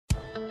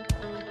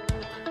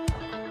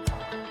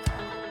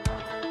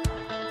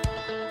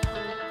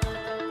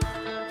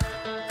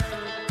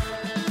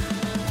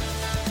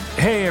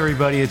Hey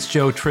everybody, it's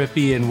Joe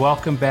Trippi, and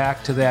welcome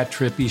back to That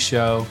Trippi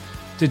Show.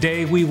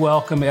 Today we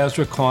welcome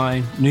Ezra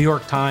Klein, New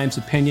York Times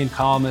opinion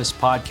columnist,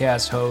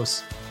 podcast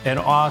host, and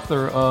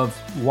author of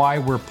Why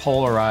We're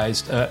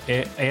Polarized.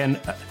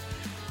 Ezra,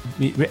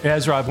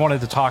 I've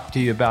wanted to talk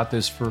to you about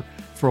this for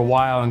a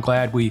while. I'm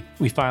glad we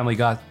finally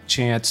got a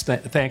chance.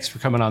 Thanks for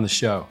coming on the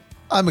show.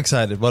 I'm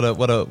excited. What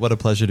a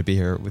pleasure to be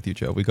here with you,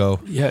 Joe.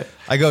 Yeah.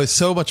 I go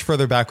so much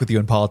further back with you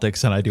in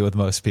politics than I do with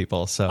most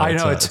people. So I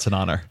know it's an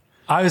honor.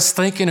 I was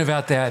thinking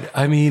about that.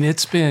 I mean,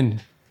 it's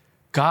been,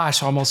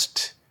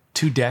 almost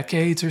 2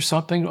 decades or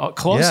something.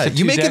 Close to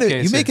 2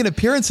 decades. You make an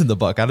appearance in the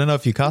book. I don't know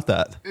if you caught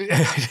that.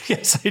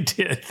 Yes, I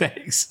did.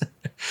 Thanks.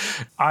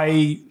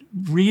 I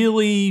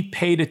really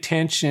paid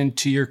attention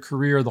to your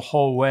career the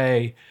whole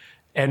way.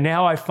 And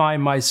now I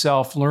find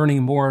myself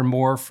learning more and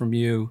more from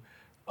you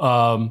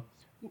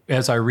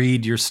as I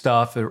read your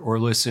stuff or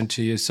listen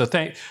to you. So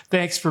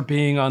thanks for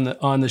being on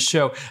the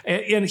show.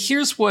 And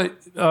here's what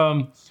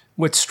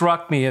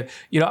struck me.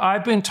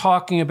 I've been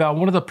talking about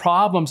one of the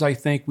problems I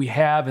think we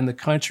have in the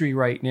country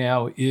right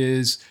now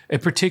is,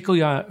 and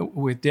particularly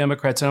with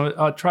Democrats, and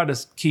I'll try to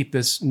keep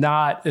this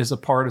not as a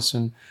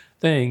partisan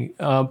thing,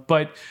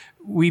 but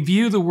we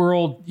view the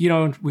world,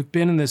 we've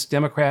been in this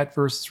Democrat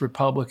versus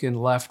Republican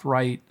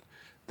left-right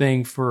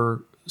thing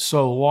for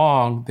so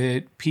long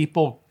that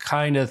people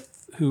kind of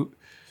who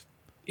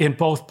in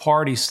both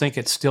parties think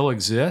it still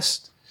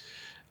exists.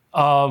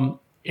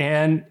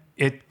 And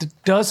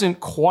it doesn't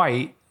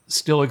quite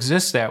still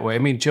exist that way. I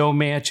mean, Joe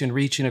Manchin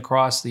reaching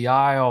across the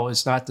aisle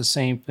is not the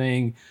same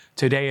thing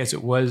today as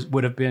it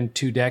would have been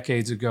 2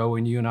 decades ago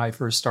when you and I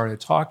first started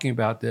talking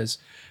about this.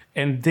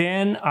 And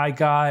then I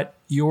got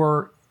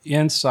your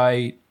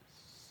insight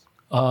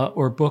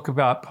or book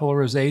about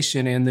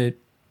polarization and the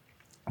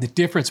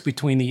difference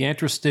between the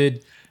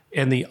interested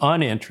and the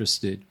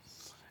uninterested.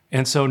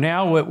 And so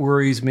now what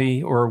worries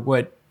me, or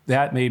what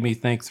that made me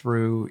think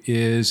through,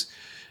 is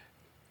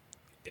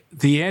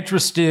the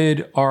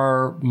interested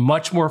are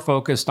much more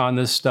focused on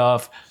this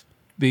stuff.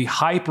 The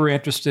hyper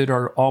interested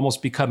are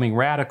almost becoming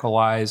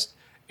radicalized.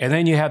 And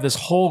then you have this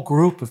whole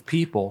group of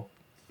people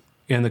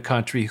in the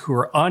country who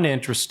are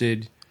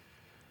uninterested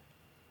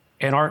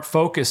and aren't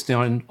focused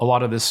on a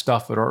lot of this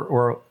stuff,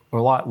 or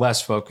a lot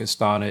less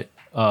focused on it.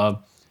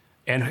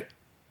 And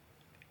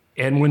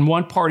when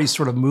one party's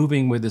sort of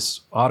moving with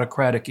this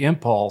autocratic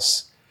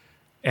impulse,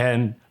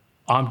 and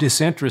I'm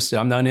disinterested,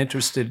 I'm not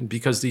interested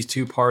because these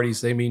two parties,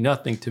 they mean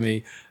nothing to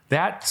me,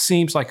 that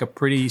seems like a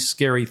pretty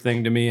scary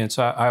thing to me. And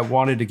so I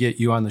wanted to get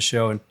you on the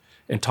show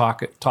and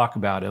talk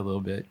about it a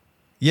little bit.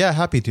 Yeah,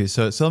 happy to.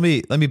 So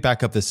let me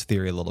back up this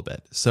theory a little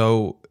bit.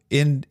 So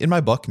in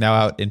my book, now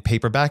out in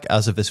paperback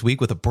as of this week,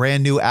 with a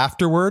brand new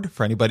afterword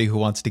for anybody who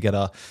wants to get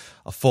a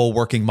full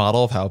working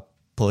model of how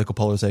political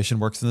polarization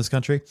works in this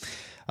country,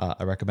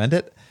 I recommend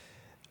it.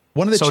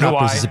 One of the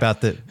chapters is about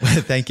the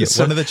thank you.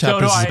 One of the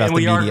chapters is about the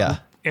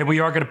media. And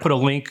we are going to put a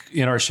link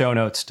in our show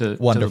notes to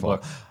the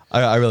book.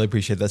 I really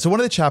appreciate that. So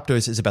one of the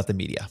chapters is about the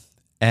media.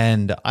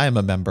 And I am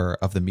a member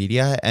of the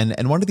media.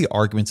 And one of the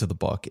arguments of the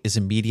book is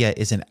the media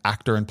is an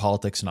actor in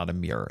politics, not a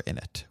mirror in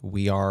it.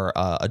 We are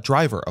a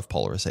driver of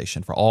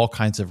polarization for all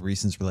kinds of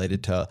reasons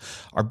related to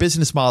our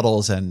business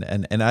models.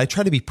 And I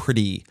try to be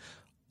pretty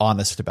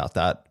honest about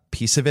that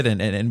piece of it.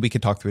 And we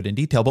can talk through it in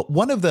detail. But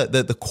one of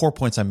the core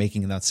points I'm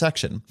making in that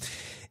section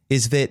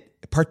is that,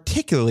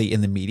 particularly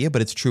in the media,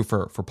 but it's true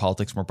for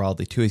politics more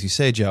broadly too, as you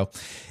say, Joe,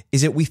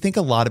 is that we think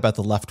a lot about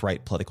the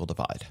left-right political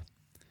divide.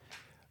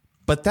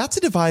 But that's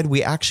a divide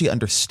we actually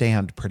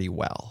understand pretty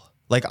well.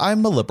 Like,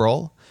 I'm a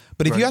liberal,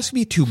 but if you ask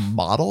me to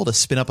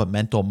spin up a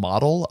mental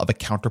model of a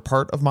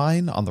counterpart of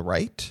mine on the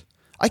right,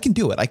 I can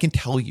do it. I can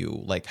tell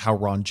you like how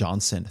Ron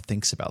Johnson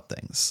thinks about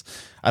things.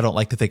 I don't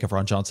like to think of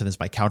Ron Johnson as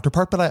my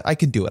counterpart, but I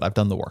can do it. I've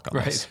done the work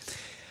on this.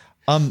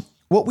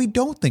 What we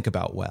don't think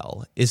about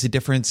well is the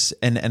difference,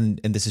 and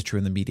this is true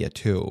in the media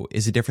too,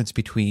 is the difference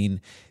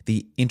between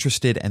the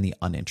interested and the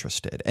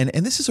uninterested. And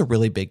this is a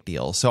really big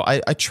deal. So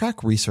I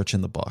track research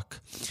in the book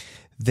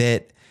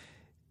that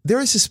there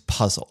is this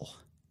puzzle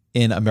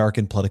in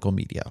American political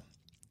media,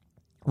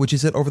 which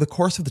is that over the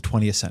course of the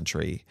 20th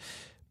century,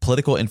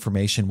 political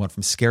information went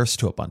from scarce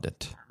to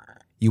abundant.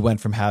 You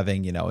went from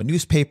having, a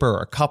newspaper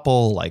or a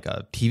couple, like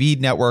a TV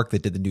network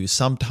that did the news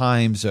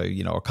sometimes, or,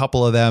 a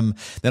couple of them,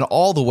 then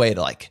all the way to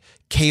like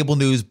cable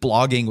news,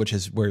 blogging, which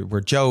is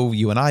where Joe,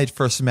 you and I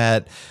first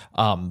met,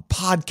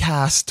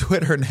 podcasts,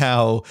 Twitter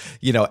now,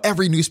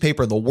 every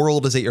newspaper in the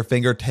world is at your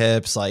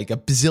fingertips, like a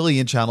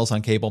bazillion channels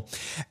on cable.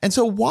 And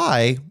so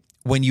why,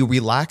 when you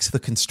relax the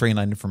constraint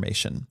on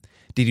information,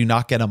 did you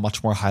not get a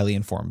much more highly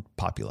informed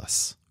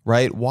populace,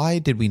 right? Why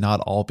did we not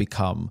all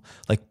become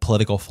like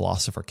political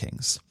philosopher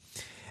kings?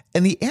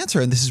 And the answer,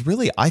 and this is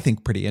really, I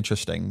think, pretty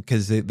interesting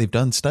because they've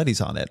done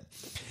studies on it,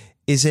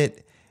 is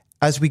that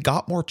as we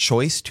got more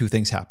choice, 2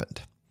 things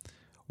happened.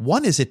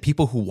 One is that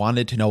people who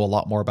wanted to know a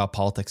lot more about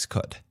politics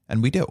could,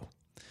 and we do.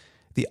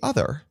 The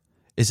other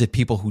is that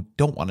people who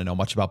don't want to know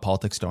much about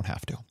politics don't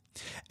have to.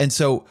 And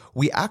so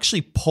we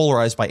actually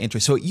polarize by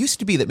interest. So it used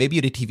to be that maybe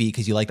you had a TV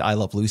because you liked I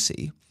Love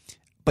Lucy,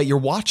 but you're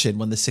watching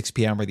when the 6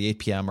 p.m. or the 8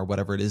 p.m. or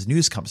whatever it is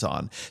news comes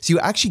on. So you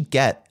actually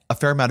get a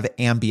fair amount of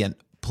ambient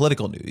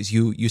political news.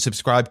 You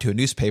subscribe to a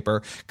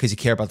newspaper because you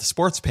care about the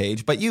sports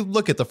page, but you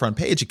look at the front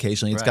page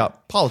occasionally. It's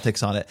got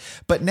politics on it.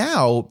 But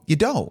now you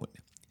don't.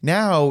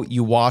 Now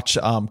you watch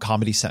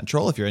Comedy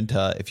Central if you're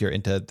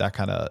into that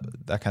kind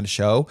of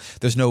show.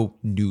 There's no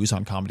news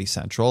on Comedy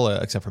Central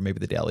except for maybe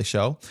The Daily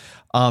Show.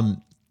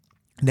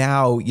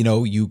 Now,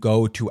 you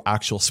go to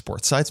actual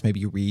sports sites. Maybe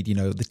you read,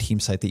 the team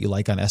site that you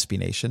like on SB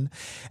Nation.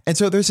 And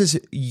so there's this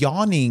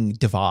yawning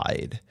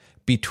divide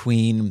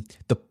between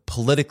the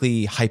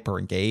politically hyper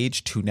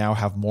engaged who now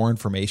have more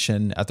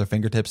information at their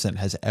fingertips than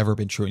has ever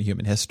been true in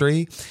human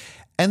history,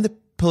 and the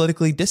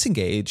politically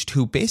disengaged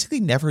who basically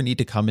never need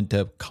to come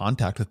into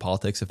contact with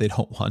politics if they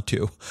don't want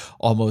to,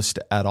 almost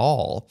at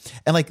all.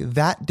 And like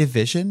that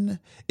division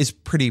is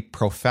pretty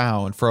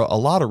profound for a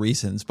lot of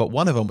reasons, but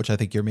one of them, which I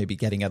think you're maybe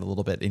getting at a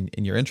little bit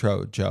in your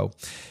intro, Joe,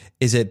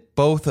 is that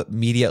both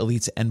media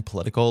elites and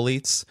political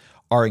elites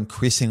are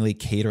increasingly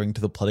catering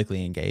to the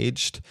politically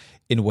engaged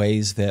in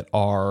ways that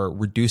are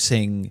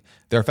reducing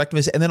their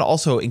effectiveness and then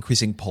also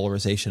increasing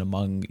polarization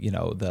among,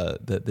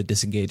 the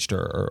disengaged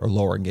or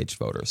lower engaged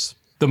voters.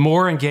 The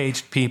more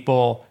engaged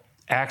people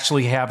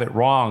actually have it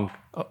wrong,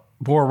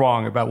 more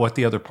wrong about what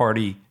the other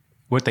party,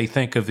 what they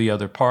think of the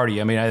other party.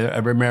 I mean, I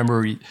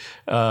remember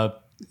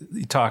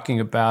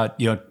talking about,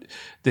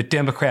 the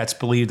Democrats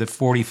believe that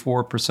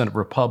 44% of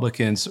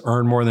Republicans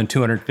earn more than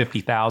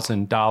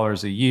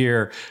 $250,000 a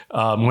year,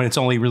 when it's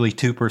only really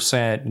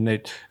 2%. And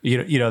that,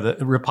 the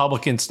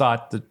Republicans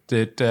thought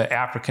that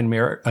African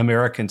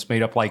Americans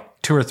made up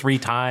like 2 or 3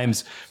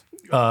 times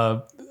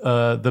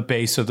the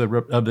base of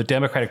the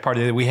Democratic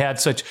Party, that we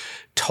had such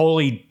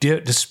totally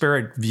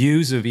disparate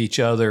views of each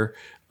other.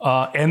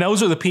 And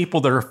those are the people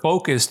that are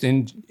focused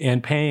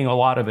and paying a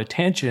lot of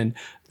attention,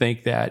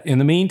 think that. In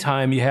the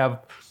meantime, you have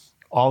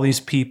all these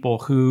people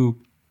who,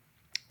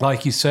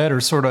 like you said, are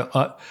sort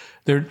of,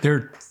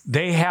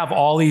 they have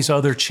all these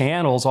other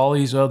channels, all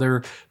these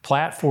other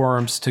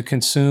platforms to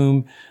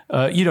consume.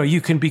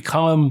 You can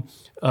become,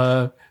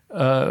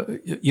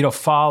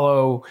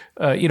 follow,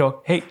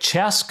 hey,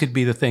 chess could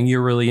be the thing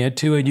you're really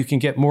into, and you can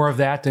get more of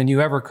that than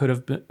you ever could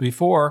have been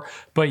before,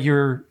 but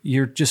you're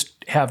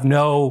just have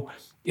no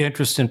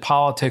interest in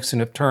politics and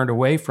have turned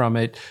away from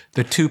it.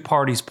 The two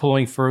parties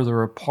pulling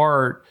further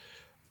apart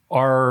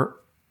are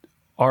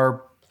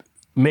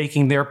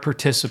making their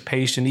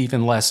participation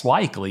even less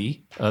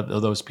likely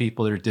of those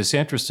people that are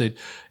disinterested.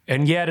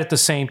 And yet at the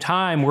same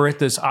time, we're at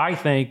this, I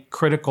think,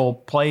 critical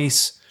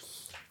place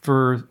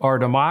for our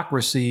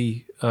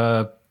democracy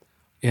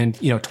in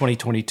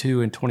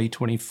 2022 and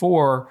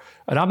 2024.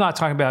 And I'm not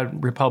talking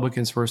about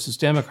Republicans versus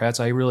Democrats.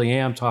 I really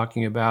am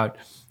talking about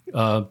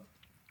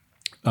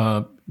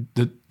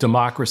the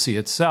democracy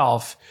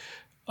itself.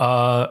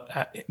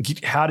 How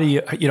do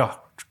you,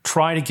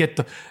 try to get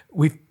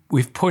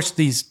we've pushed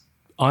these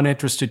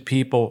uninterested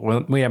people.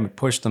 Well, we haven't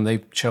pushed them.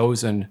 They've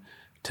chosen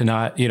to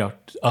not,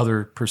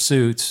 other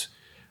pursuits.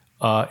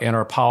 And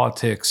our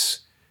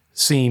politics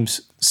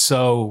seems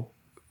so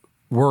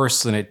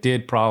worse than it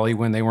did probably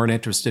when they weren't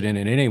interested in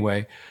it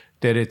anyway,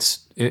 that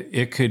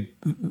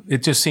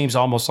it just seems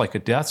almost like a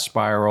death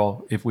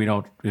spiral if we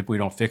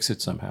don't fix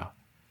it somehow.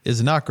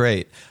 Is not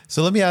great.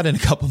 So let me add in a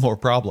couple more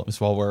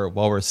problems while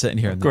we're sitting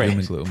here in the doom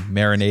and gloom,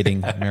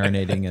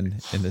 marinating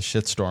in the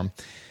shitstorm.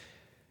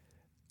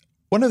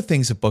 One of the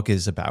things the book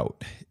is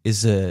about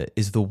is the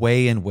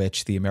way in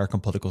which the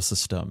American political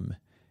system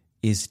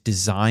is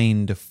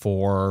designed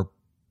for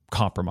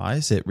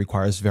compromise. It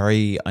requires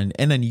very and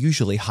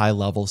unusually high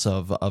levels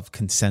of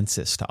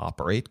consensus to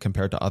operate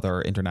compared to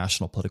other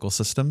international political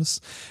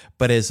systems.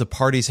 But as the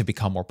parties have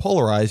become more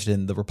polarized,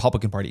 and the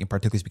Republican Party in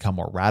particular has become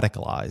more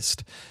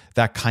radicalized,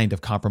 that kind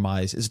of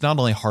compromise is not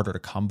only harder to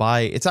come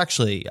by, it's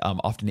actually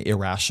often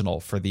irrational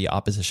for the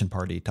opposition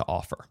party to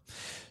offer.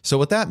 So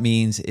what that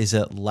means is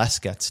that less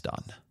gets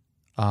done.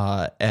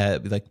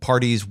 Like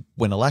parties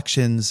win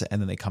elections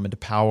and then they come into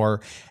power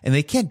and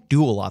they can't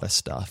do a lot of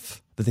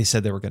stuff that they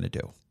said they were going to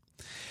do.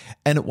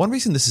 And one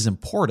reason this is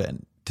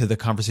important to the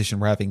conversation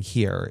we're having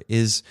here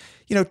is,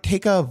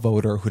 take a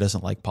voter who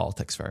doesn't like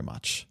politics very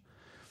much,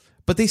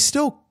 but they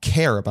still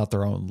care about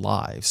their own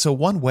lives. So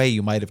one way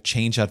you might have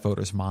changed that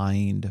voter's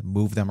mind,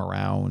 move them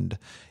around,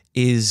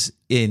 is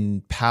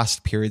in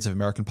past periods of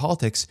American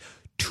politics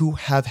to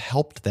have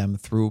helped them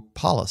through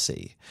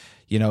policy.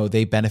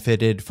 They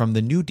benefited from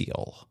the New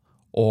Deal,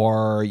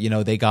 or,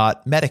 they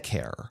got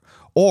Medicare,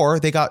 or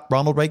they got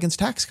Ronald Reagan's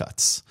tax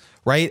cuts.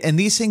 Right. And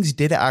these things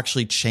did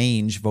actually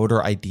change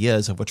voter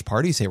ideas of which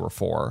parties they were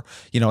for,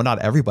 not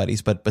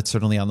everybody's, but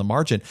certainly on the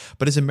margin.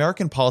 But as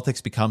American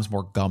politics becomes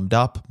more gummed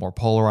up, more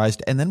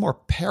polarized, and then more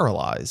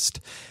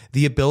paralyzed,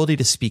 the ability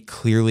to speak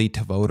clearly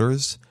to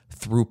voters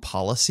through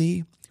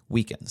policy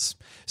weakens.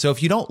 So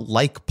if you don't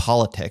like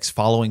politics,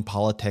 following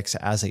politics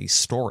as a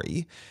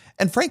story,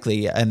 and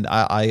frankly, and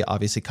I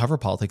obviously cover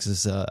politics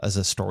as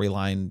a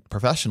storyline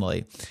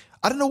professionally,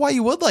 I don't know why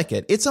you would like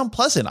it. It's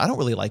unpleasant. I don't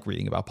really like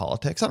reading about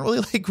politics. I don't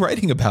really like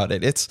writing about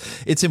it.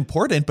 It's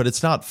important, but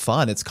it's not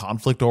fun. It's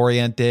conflict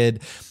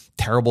oriented.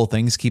 Terrible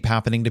things keep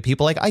happening to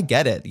people. Like, I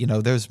get it.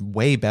 There's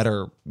way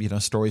better,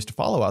 stories to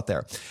follow out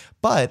there.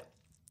 But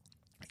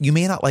you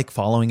may not like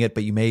following it,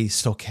 but you may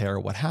still care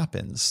what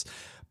happens.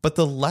 But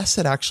the less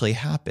it actually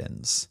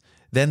happens,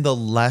 then the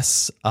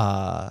less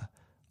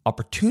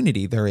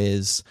opportunity there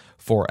is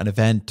for an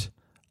event,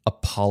 a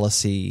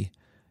policy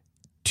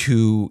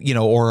to,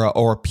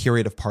 or a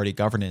period of party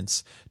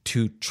governance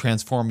to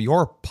transform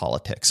your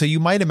politics. So you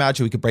might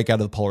imagine we could break out of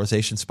the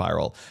polarization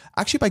spiral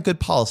actually by good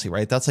policy,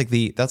 right? That's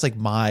like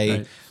my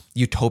right.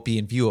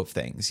 utopian view of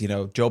things.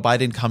 Joe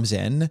Biden comes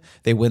in,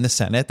 they win the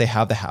Senate, they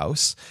have the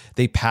House,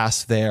 they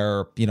pass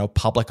their,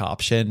 public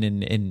option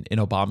in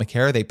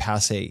Obamacare, they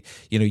pass a,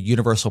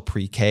 universal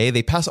pre-K,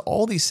 they pass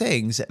all these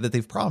things that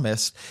they've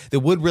promised that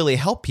would really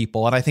help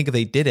people. And I think if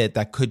they did it,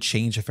 that could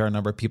change a fair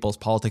number of people's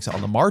politics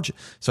on the margin.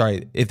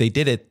 If they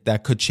did it,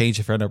 that could change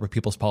a fair number of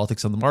people's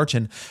politics on the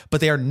margin, but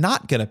they are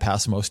not going to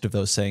pass most of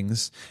those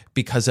things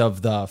because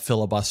of the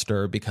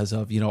filibuster, because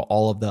of,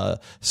 all of the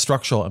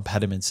structural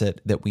impediments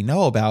that we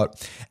know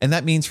about. And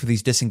that means for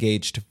these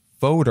disengaged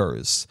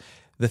voters,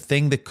 the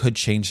thing that could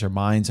change their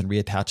minds and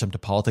reattach them to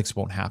politics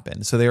won't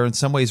happen. So they're in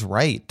some ways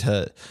right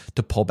to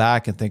pull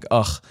back and think,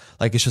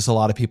 like it's just a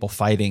lot of people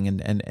fighting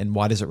and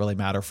why does it really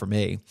matter for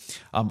me?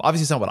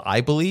 Obviously, it's not what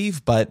I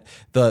believe, but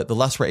the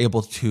less we're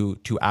able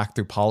to act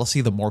through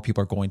policy, the more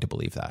people are going to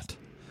believe that.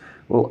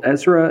 Well,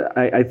 Ezra,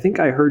 I think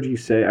I heard you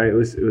say, it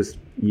was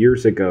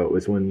years ago, it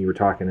was when you were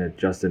talking to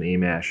Justin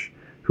Amash,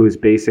 who is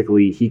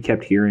basically, he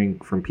kept hearing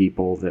from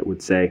people that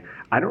would say,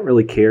 I don't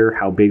really care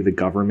how big the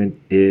government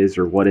is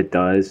or what it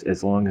does,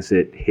 as long as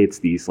it hits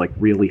these like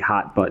really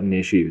hot button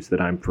issues that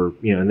I'm for,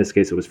 in this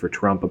case, it was for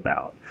Trump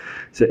about.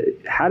 So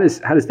how does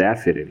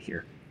that fit in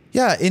here?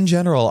 Yeah, in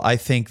general, I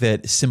think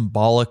that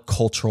symbolic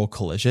cultural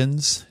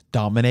collisions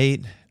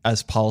dominate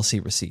as policy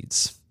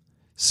recedes.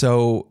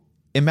 So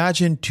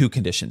imagine two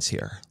conditions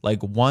here,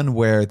 like one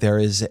where there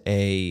is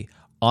a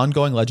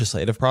ongoing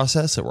legislative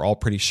process that we're all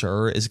pretty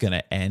sure is going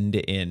to end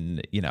in,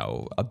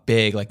 a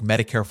big like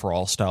Medicare for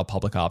all style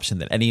public option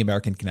that any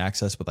American can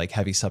access with like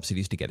heavy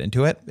subsidies to get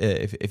into it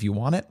if you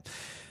want it,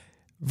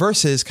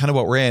 versus kind of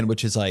what we're in,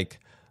 which is like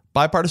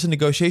bipartisan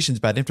negotiations,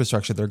 bad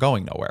infrastructure, they're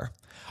going nowhere.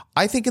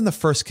 I think in the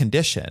first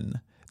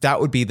condition, that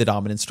would be the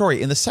dominant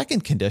story. In the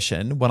second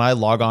condition, when I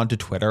log on to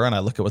Twitter and I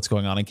look at what's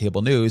going on in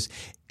cable news,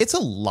 it's a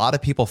lot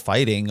of people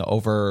fighting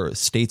over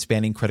states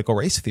banning critical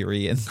race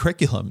theory and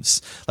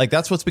curriculums. Like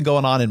that's what's been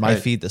going on in my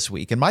feed this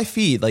week. And my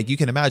feed, like you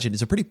can imagine,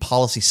 is a pretty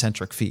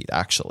policy-centric feed,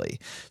 actually.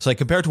 So like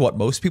compared to what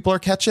most people are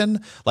catching,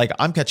 like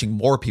I'm catching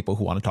more people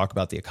who want to talk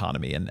about the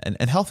economy and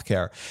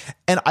healthcare.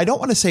 And I don't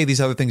want to say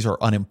these other things are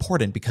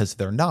unimportant because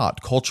they're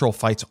not. Cultural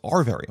fights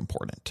are very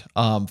important.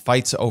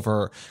 Fights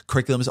over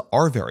curriculums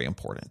are very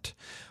important.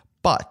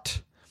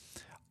 But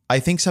I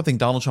think something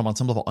Donald Trump on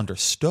some level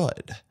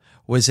understood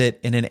was that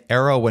in an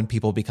era when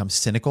people become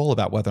cynical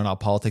about whether or not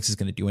politics is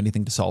going to do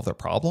anything to solve their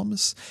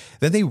problems,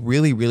 then they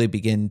really, really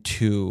begin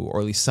to,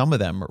 or at least some of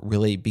them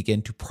really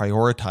begin to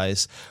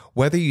prioritize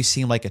whether you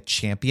seem like a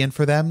champion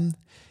for them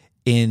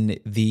in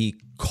the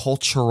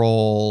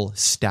cultural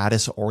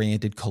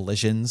status-oriented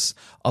collisions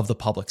of the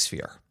public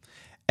sphere.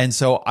 And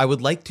so I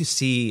would like to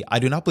see, I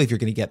do not believe you're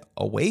going to get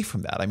away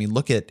from that. I mean,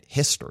 look at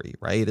history,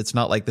 right? It's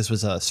not like this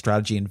was a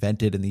strategy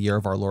invented in the year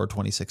of our Lord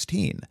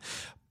 2016.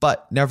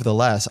 But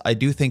nevertheless, I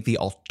do think the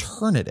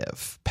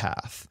alternative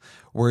path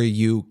where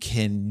you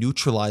can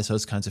neutralize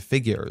those kinds of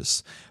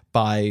figures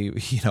by,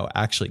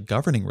 actually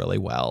governing really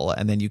well,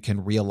 and then you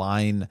can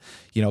realign,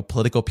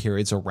 political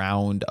periods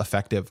around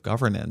effective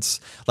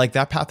governance. Like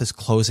that path is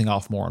closing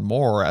off more and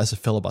more as a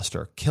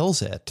filibuster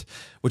kills it,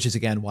 which is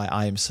again why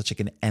I am such like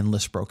an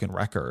endless broken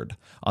record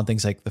on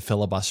things like the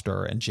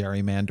filibuster and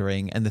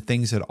gerrymandering and the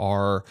things that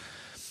are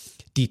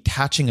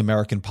detaching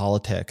American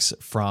politics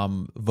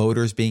from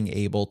voters being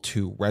able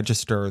to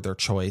register their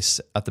choice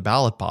at the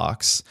ballot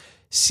box,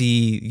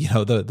 see,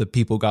 the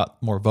people who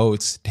got more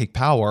votes take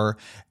power,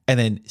 and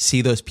then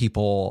see those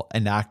people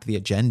enact the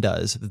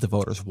agendas that the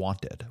voters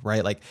wanted,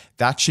 right? Like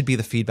that should be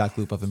the feedback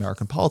loop of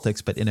American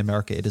politics, but in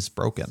America, it is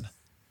broken.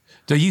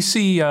 Do you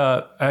see,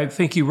 I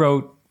think you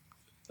wrote,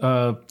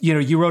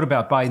 you wrote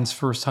about Biden's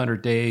first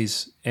 100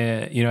 days,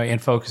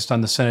 and focused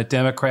on the Senate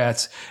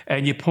Democrats,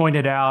 and you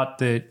pointed out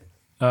that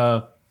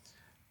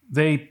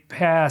they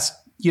passed,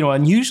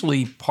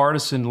 unusually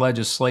partisan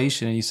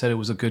legislation, and you said it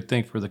was a good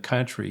thing for the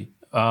country.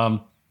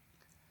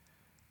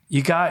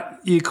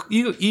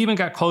 You even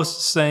got close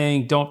to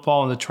saying don't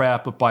fall in the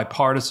trap of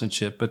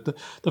bipartisanship, but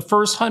the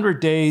first 100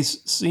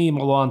 days seem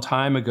a long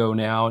time ago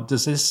now.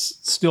 Does this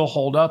still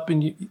hold up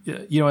in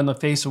the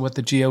face of what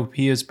the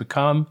GOP has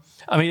become?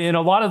 I mean, and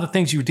a lot of the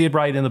things you did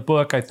write in the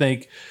book, I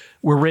think,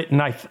 were written,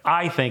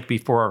 I think,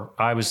 before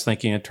I was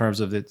thinking in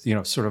terms of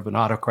the, sort of an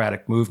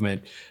autocratic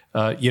movement.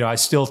 I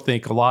still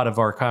think a lot of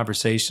our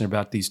conversation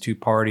about these two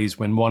parties,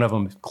 when one of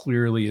them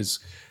clearly has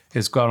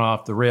gone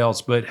off the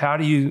rails. But how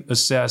do you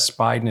assess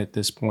Biden at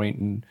this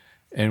point,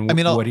 and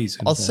what he's.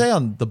 I'll say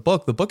on the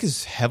book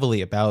is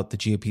heavily about the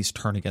GOP's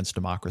turn against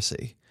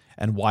democracy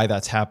and why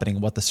that's happening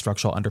and what the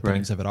structural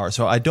underpinnings of it are.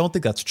 So I don't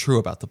think that's true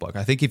about the book.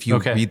 I think if you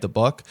read the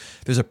book,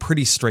 there's a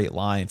pretty straight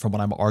line from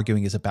what I'm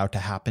arguing is about to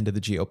happen to the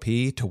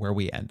GOP to where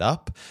we end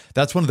up.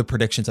 That's one of the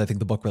predictions I think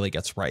the book really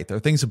gets right. There are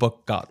things the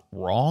book got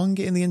wrong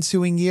in the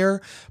ensuing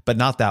year, but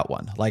not that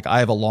one. Like I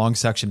have a long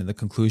section in the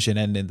conclusion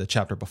and in the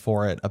chapter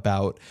before it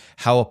about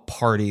how a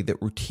party that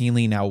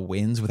routinely now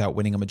wins without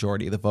winning a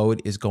majority of the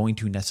vote is going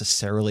to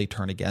necessarily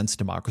turn against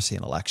democracy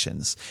in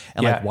elections,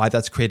 and like why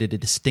that's created a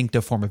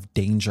distinctive form of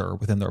danger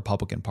within the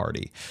Republican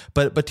Party.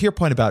 But to your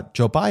point about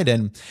Joe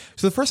Biden,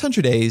 so the first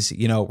 100 days,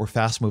 were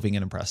fast moving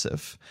and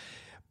impressive.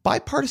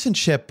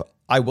 Bipartisanship,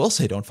 I will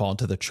say, don't fall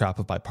into the trap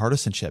of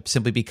bipartisanship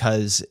simply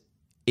because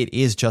it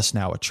is just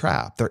now a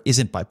trap. There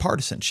isn't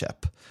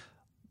bipartisanship.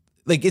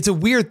 Like, it's a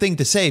weird thing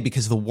to say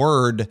because the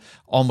word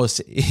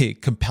almost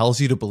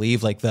compels you to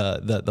believe like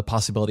the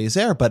possibility is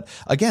there. But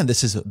again,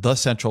 this is the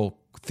central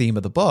theme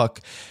of the book.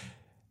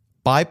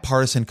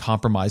 Bipartisan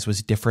compromise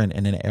was different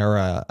in an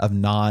era of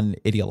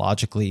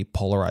non-ideologically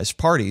polarized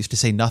parties, to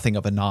say nothing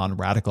of a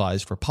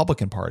non-radicalized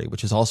Republican Party,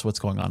 which is also what's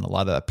going on in a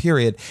lot of that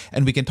period.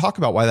 And we can talk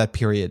about why that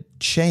period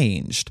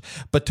changed.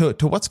 But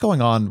to what's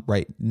going on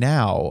right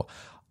now,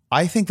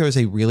 I think there's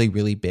a really,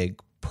 really big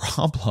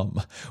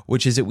problem,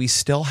 which is that we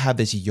still have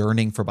this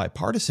yearning for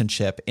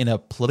bipartisanship in a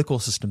political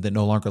system that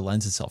no longer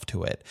lends itself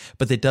to it,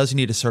 but that does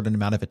need a certain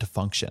amount of it to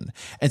function.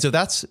 And so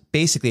that's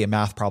basically a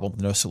math problem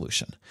with no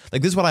solution.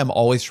 Like, this is what I'm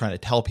always trying to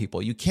tell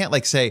people. You can't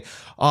like say,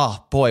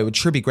 oh boy, it would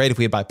sure be great if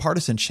we had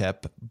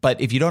bipartisanship, but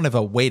if you don't have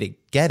a way to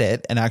get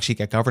it and actually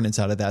get governance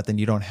out of that, then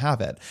you don't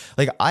have it.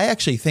 Like, I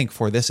actually think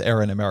for this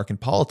era in American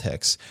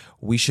politics,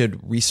 we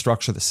should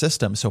restructure the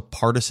system so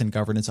partisan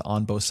governance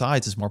on both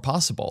sides is more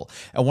possible.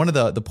 And one of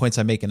the points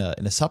I make in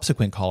a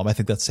subsequent column, I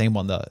think that same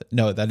one,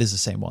 that is the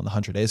same one, the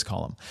 100 Days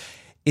column,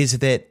 is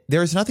that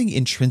there is nothing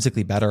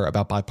intrinsically better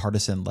about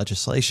bipartisan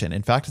legislation.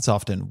 In fact, it's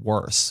often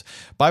worse.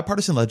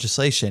 Bipartisan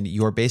legislation,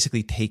 you are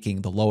basically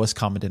taking the lowest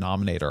common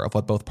denominator of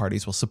what both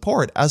parties will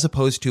support, as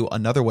opposed to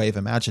another way of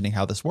imagining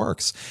how this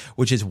works,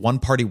 which is one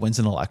party wins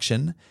an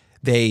election,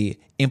 they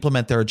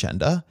implement their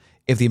agenda.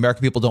 If the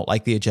American people don't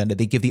like the agenda,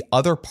 they give the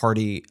other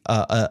party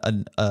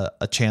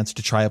a chance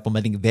to try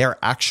implementing their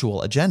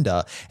actual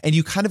agenda. And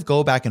you kind of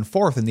go back and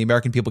forth, and the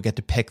American people get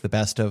to pick the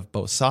best of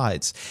both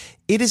sides.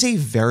 It is a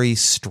very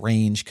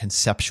strange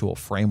conceptual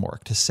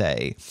framework to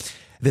say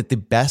that the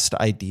best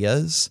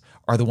ideas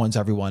are the ones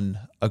everyone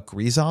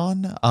agrees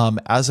on,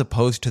 as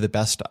opposed to the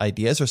best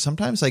ideas or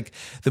sometimes like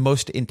the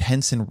most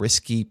intense and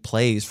risky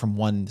plays from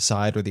one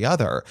side or the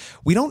other.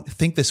 We don't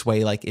think this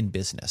way like in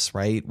business,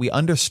 right? We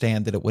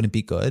understand that it wouldn't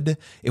be good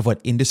if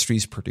what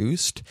industries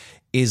produced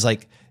is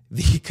like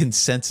the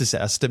consensus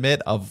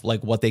estimate of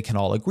like what they can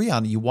all agree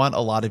on. You want a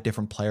lot of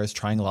different players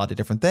trying a lot of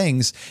different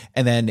things.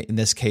 And then in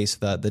this case,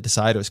 the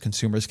deciders,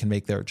 consumers, can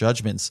make their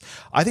judgments.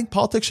 I think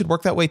politics should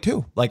work that way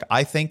too. Like,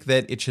 I think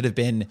it should have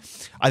been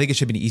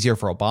easier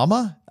for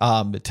Obama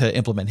to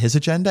implement his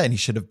agenda, and he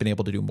should have been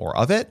able to do more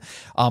of it.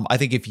 I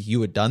think if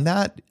you had done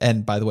that,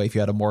 and by the way, if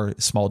you had a more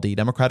small d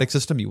democratic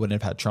system, you wouldn't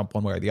have had Trump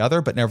one way or the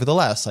other. But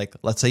nevertheless, like,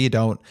 let's say you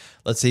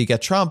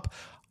get Trump,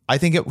 I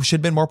think it should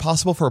have been more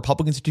possible for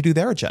Republicans to do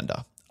their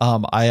agenda.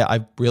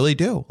 I really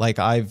do. Like,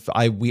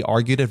 we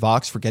argued at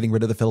Vox for getting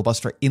rid of the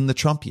filibuster in the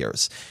Trump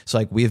years. So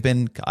like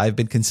I've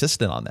been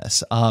consistent on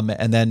this.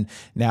 And then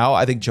now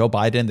I think Joe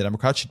Biden, the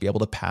Democrats, should be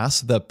able to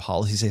pass the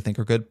policies they think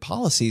are good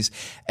policies.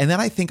 And then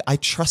I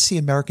trust the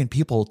American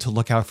people to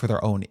look out for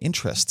their own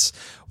interests.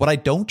 What I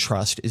don't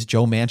trust is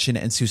Joe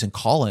Manchin and Susan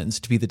Collins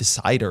to be the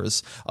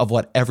deciders of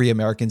what every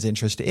American's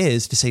interest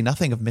is, to say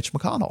nothing of Mitch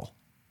McConnell.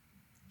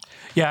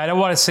 Yeah, I don't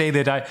want to say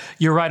that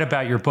you're right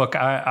about your book.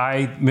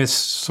 I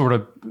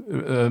misspoke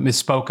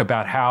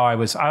about how I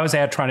was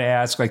trying to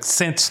ask, like,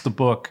 since the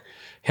book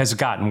has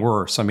gotten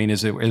worse. I mean,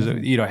 has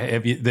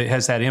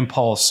that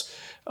impulse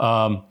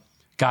gotten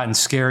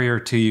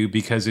scarier to you?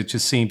 Because it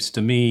just seems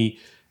to me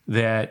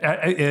that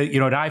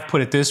and I've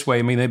put it this way.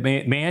 I mean,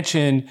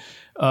 Manchin,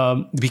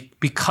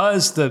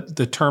 because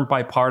the term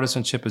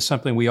bipartisanship is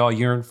something we all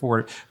yearn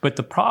for, but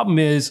the problem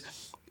is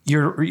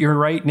you're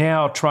right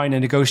now trying to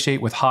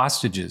negotiate with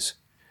hostages.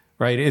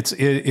 Right.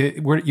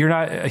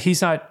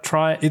 He's not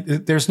trying.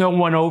 There's no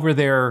one over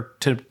there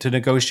to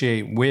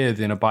negotiate with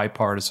in a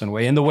bipartisan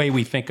way. And the way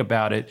we think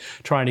about it,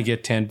 trying to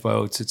get 10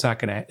 votes, it's not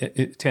going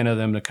to 10 of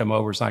them to come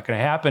over. It's not going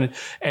to happen.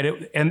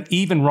 And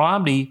even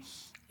Romney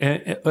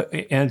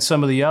and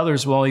some of the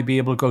others will only be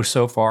able to go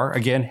so far.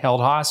 Again, held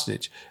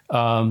hostage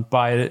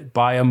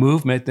by a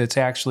movement that's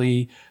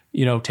actually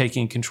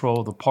taking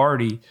control of the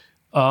party.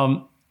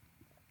 By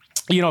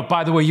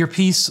the way, your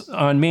piece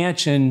on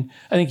Manchin,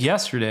 I think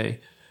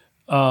yesterday.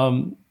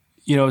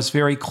 It's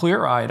very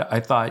clear-eyed. I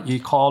thought you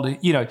called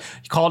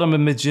him a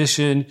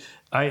magician.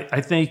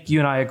 I think you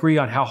and I agree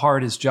on how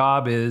hard his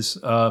job is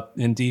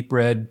in deep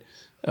red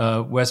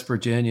West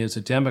Virginia as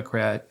a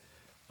Democrat.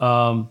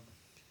 But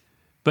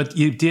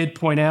you did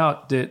point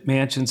out that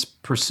Manchin's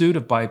pursuit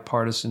of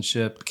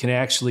bipartisanship can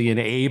actually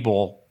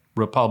enable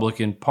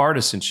Republican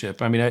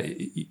partisanship. I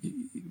mean,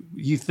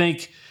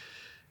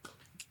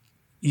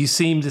 you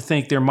seem to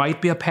think there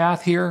might be a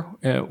path here.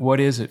 What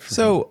is it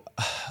for him?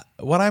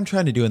 What I'm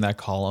trying to do in that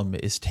column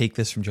is take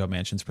this from Joe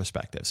Manchin's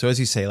perspective. So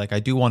as you say, like, I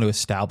do want to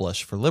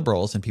establish for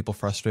liberals and people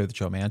frustrated with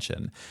Joe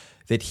Manchin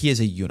that he is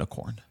a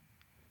unicorn,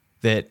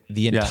 that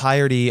the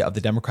entirety of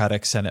the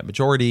Democratic Senate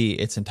majority,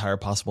 its entire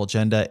possible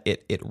agenda,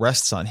 it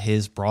rests on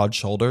his broad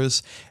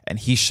shoulders, and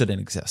he shouldn't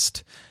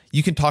exist.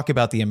 You can talk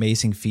about the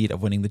amazing feat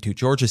of winning the 2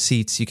 Georgia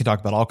seats. You can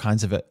talk about all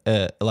kinds of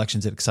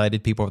elections that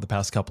excited people over the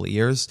past couple of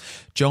years.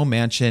 Joe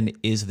Manchin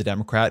is the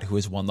Democrat who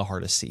has won the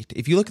hardest seat.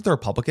 If you look at the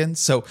Republicans,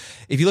 so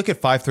if you look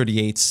at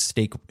 538's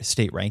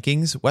state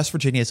rankings, West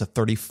Virginia has a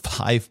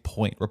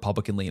 35-point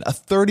Republican lean, a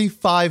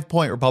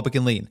 35-point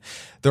Republican lean.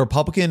 The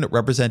Republican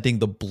representing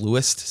the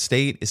bluest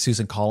state is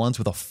Susan Collins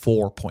with a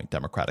 4-point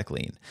Democratic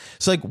lean.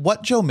 So like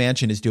what Joe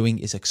Manchin is doing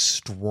is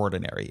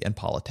extraordinary in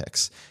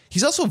politics.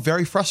 He's also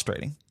very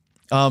frustrating.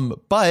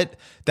 But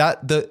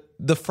that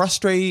the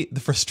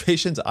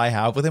frustrations I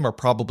have with him are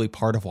probably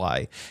part of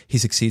why he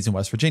succeeds in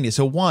West Virginia.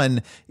 So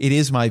one, it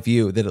is my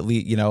view that at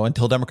least,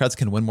 until Democrats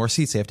can win more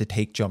seats, they have to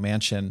take Joe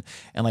Manchin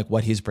and like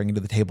what he's bringing to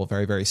the table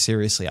very, very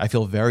seriously. I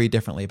feel very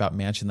differently about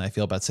Manchin than I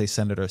feel about, say,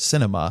 Senator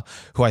Sinema,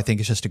 who I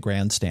think is just a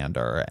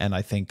grandstander and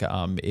I think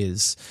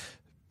is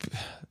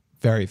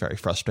very, very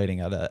frustrating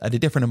at a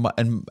different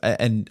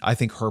and I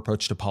think her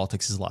approach to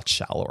politics is a lot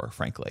shallower,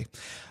 frankly.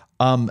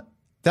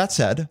 That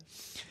said,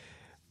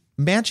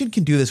 Manchin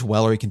can do this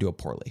well or he can do it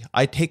poorly.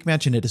 I take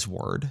Manchin at his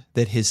word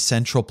that his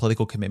central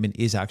political commitment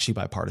is actually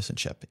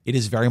bipartisanship. It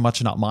is very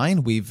much not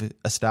mine. We've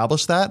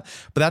established that,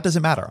 but that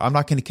doesn't matter. I'm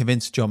not going to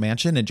convince Joe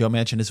Manchin, and Joe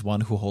Manchin is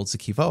one who holds the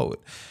key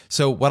vote.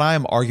 So what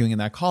I'm arguing in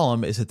that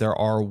column is that there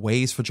are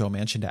ways for Joe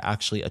Manchin to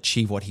actually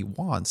achieve what he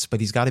wants, but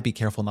he's got to be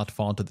careful not to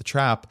fall into the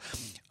trap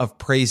of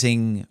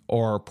praising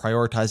or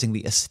prioritizing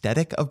the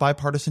aesthetic of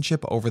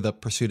bipartisanship over the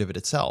pursuit of it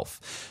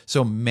itself.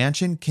 So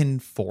Manchin can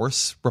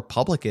force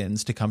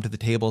Republicans to come to the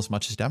table as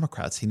much as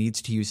Democrats. He needs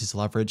to use his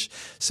leverage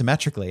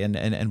symmetrically.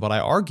 And what I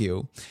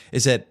argue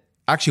is that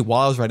actually,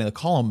 while I was writing the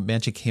column,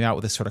 Manchin came out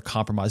with this sort of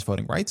compromise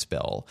voting rights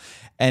bill.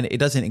 And it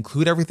doesn't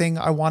include everything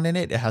I want in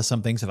it. It has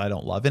some things that I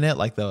don't love in it,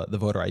 like the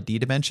voter ID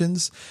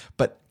dimensions.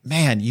 But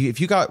man,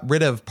 if you got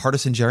rid of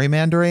partisan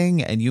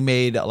gerrymandering and you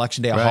made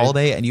Election Day a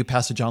holiday and you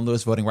passed the John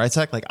Lewis Voting Rights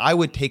Act, like I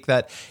would take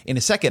that in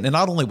a second. And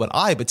not only would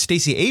I, but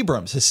Stacey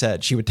Abrams has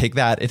said she would take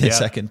that in a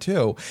second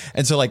too.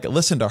 And so like,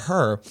 listen to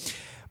her.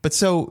 But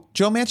so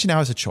Joe Manchin now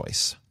has a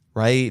choice,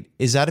 right?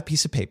 Is that a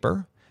piece of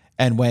paper?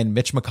 And when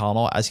Mitch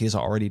McConnell, as he has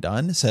already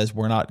done, says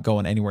we're not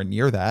going anywhere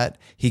near that,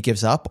 he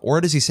gives up?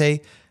 Or does he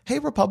say, hey,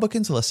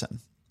 Republicans, listen,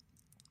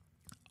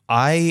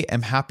 I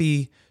am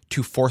happy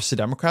to force the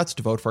Democrats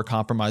to vote for a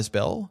compromise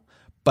bill,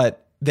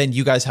 but then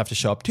you guys have to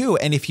show up too.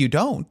 And if you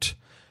don't,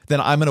 then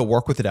I'm going to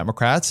work with the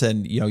Democrats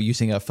and,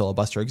 using a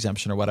filibuster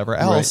exemption or whatever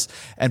else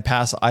and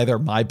pass either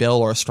my bill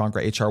or a stronger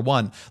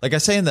HR1. Like I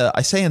say in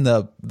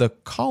the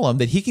column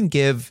that he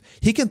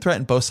can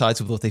threaten both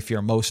sides with what they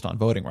fear most on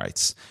voting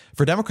rights.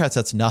 For Democrats,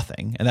 that's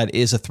nothing. And that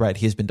is a threat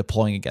he has been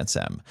deploying against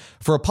them.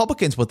 For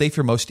Republicans, what they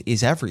fear most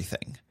is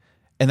everything.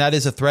 And that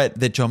is a threat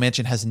that Joe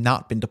Manchin has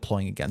not been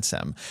deploying against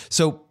them.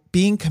 So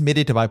being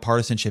committed to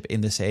bipartisanship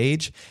in this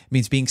age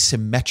means being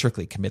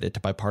symmetrically committed to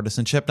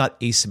bipartisanship, not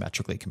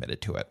asymmetrically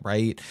committed to it,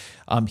 right?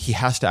 He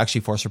has to actually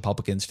force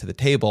Republicans to the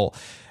table.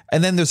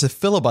 And then there's a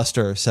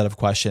filibuster set of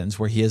questions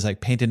where he has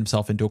like painted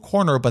himself into a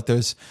corner, but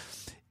there's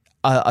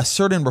a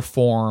certain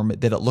reform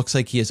that it looks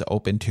like he is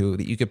open to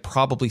that you could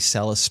probably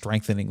sell as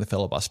strengthening the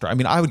filibuster. I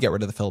mean, I would get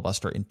rid of the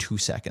filibuster in 2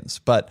 seconds,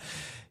 but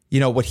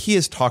what he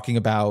is talking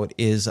about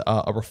is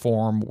a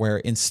reform where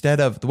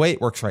instead of the way it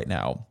works right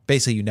now,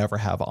 basically you never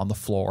have on the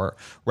floor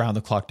round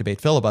the clock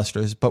debate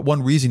filibusters. But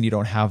one reason you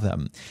don't have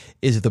them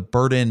is the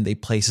burden they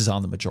places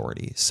on the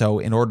majority. So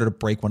in order to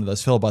break one of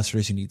those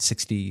filibusters, you need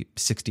 60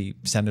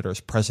 senators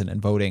present and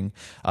voting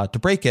to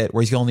break it,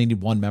 whereas you only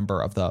need one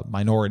member of the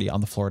minority on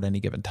the floor at any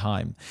given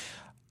time.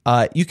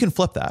 You can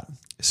flip that.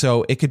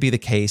 So it could be the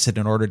case that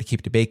in order to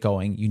keep debate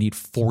going, you need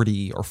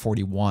 40 or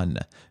 41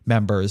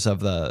 members of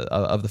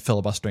the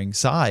filibustering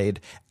side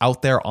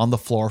out there on the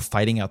floor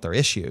fighting out their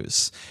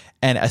issues.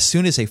 And as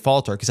soon as they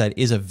falter, because that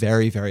is a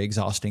very, very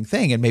exhausting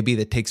thing, and maybe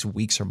that takes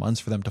weeks or months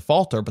for them to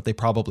falter, but they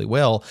probably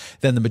will,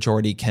 then the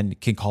majority can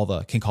call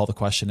the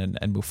question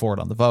and move forward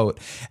on the vote.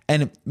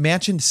 And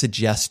Manchin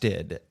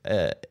suggested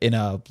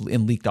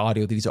in leaked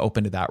audio that he's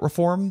open to that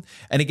reform.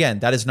 And again,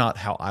 that is not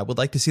how I would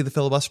like to see the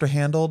filibuster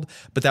handled,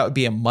 but that would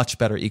be a much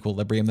better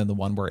equilibrium than the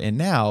one we're in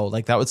now.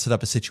 Like that would set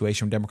up a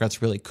situation where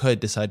Democrats really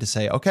could decide to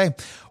say, okay,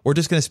 we're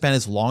just going to spend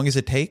as long as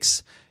it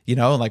takes,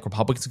 and like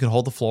Republicans can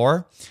hold the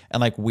floor and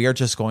like we are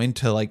just going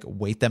to like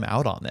wait them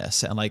out on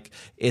this. And like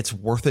it's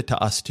worth it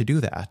to us to do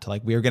that.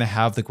 Like we are going to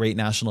have the great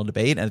national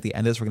debate. And at the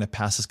end of this, we're going to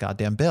pass this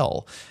goddamn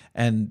bill.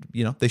 And,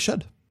 they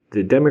should.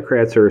 The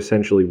Democrats are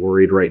essentially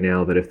worried right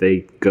now that if they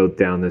go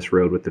down this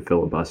road with the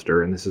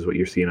filibuster, and this is what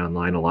you're seeing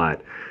online a lot,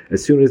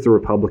 as soon as the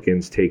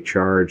Republicans take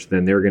charge,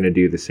 then they're going to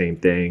do the same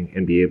thing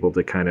and be able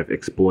to kind of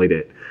exploit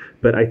it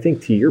But I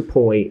think to your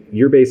point,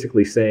 you're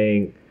basically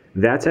saying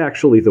that's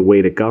actually the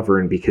way to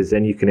govern, because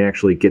then you can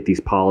actually get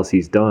these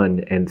policies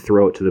done and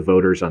throw it to the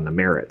voters on the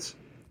merits.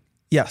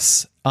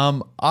 Yes.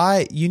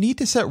 You need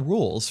to set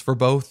rules for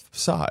both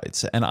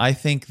sides. And I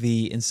think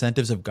the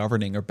incentives of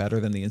governing are better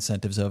than the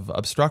incentives of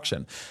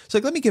obstruction. So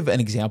let me give an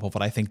example of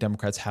what I think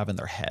Democrats have in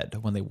their head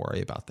when they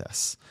worry about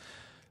this.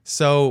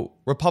 So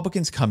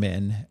Republicans come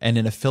in, and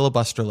in a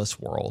filibusterless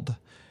world,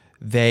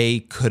 they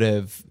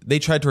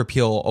tried to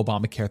repeal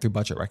Obamacare through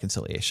budget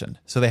reconciliation.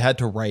 So they had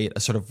to write a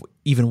sort of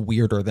even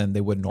weirder than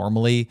they would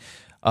normally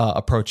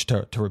approach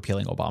to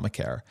repealing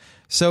Obamacare.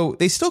 So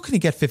they still couldn't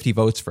get 50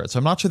 votes for it. So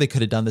I'm not sure they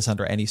could have done this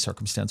under any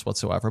circumstance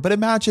whatsoever. But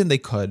imagine they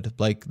could.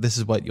 Like, this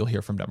is what you'll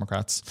hear from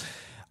Democrats.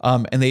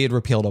 And they had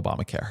repealed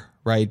Obamacare,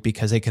 right?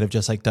 Because they could have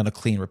just like done a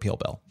clean repeal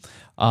bill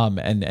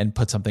and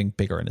put something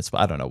bigger in its.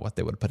 I don't know what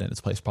they would have put in its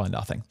place. Probably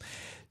nothing.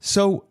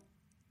 So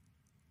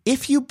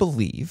if you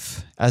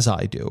believe, as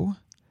I do,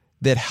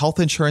 that health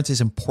insurance is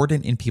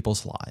important in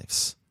people's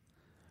lives,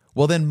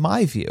 well, then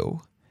my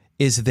view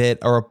is that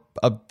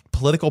a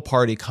political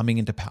party coming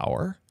into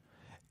power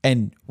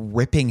and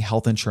ripping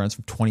health insurance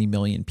from 20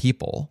 million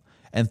people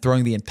and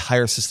throwing the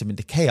entire system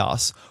into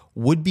chaos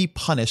would be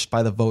punished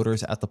by the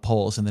voters at the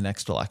polls in the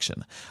next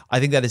election. I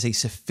think that is a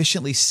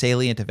sufficiently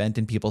salient event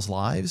in people's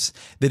lives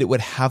that it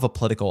would have a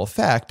political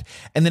effect.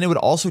 And then it would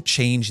also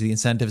change the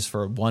incentives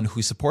for one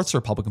who supports the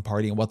Republican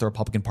Party and what the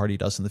Republican Party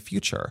does in the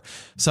future.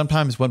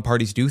 Sometimes when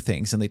parties do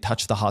things and they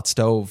touch the hot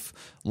stove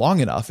long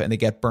enough and they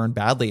get burned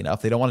badly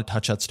enough, they don't want to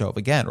touch that stove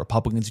again.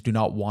 Republicans do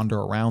not wander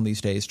around these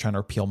days trying to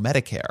repeal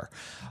Medicare.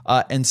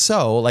 And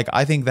so like,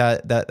 I think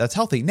that's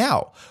healthy.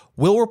 Now,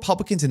 will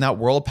Republicans in that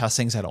world pass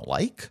things I don't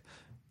like?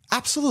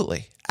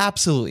 Absolutely.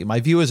 Absolutely. My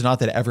view is not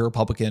that every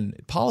Republican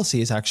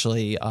policy is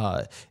actually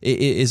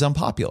is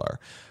unpopular.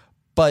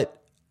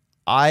 But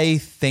I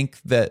think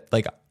that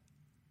like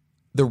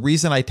the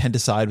reason I tend to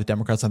side with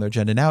Democrats on their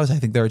agenda now is I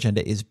think their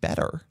agenda is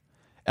better.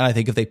 And I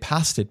think if they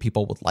passed it,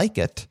 people would like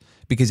it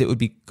because it would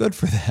be good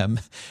for them.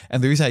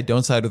 And the reason I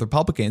don't side with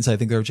Republicans, I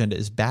think their agenda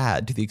is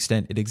bad to the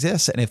extent it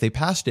exists. And if they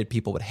passed it,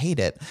 people would hate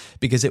it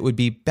because it would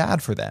be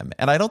bad for them.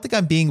 And I don't think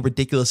I'm being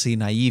ridiculously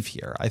naive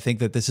here. I think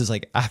that this is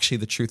like actually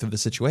the truth of the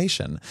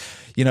situation.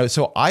 You know,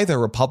 so either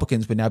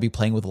Republicans would now be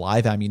playing with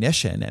live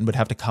ammunition and would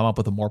have to come up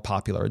with a more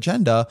popular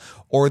agenda,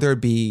 or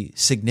there'd be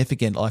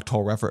significant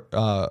electoral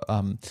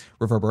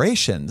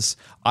reverberations,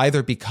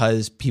 either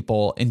because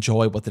people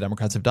enjoy what the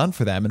Democrats have done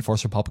for them and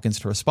force Republicans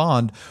to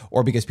respond,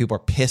 or because people are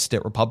pissed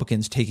at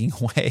Republicans taking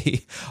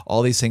away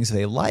all these things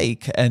they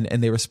like and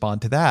they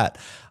respond to that.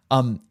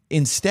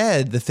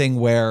 Instead, the thing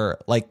where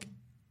like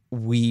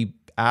we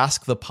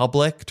ask the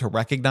public to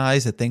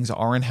recognize that things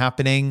aren't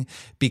happening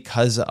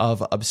because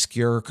of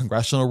obscure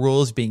congressional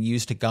rules being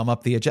used to gum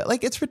up the agenda,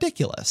 like it's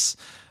ridiculous.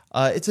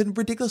 It's a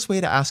ridiculous way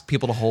to ask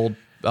people to hold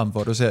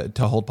voters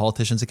to hold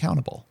politicians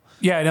accountable.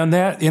 Yeah, and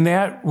in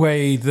that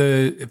way,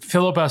 the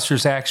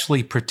filibuster's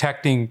actually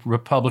protecting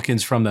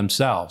Republicans from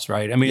themselves,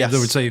 right? I mean, yes. In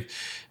other words,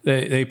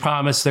 they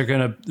promise they're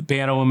going to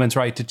ban a woman's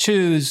right to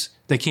choose.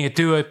 They can't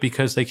do it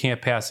because they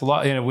can't pass the law,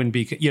 and it wouldn't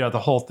be, the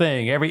whole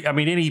thing.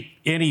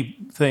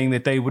 Anything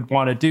that they would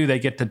want to do, they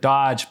get to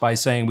dodge by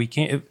saying we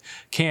can't,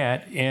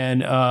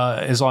 and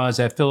as long as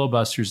that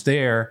filibuster's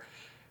there.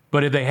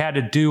 But if they had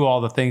to do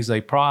all the things they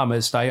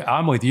promised,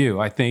 I'm with you.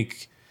 I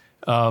think.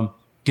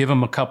 Give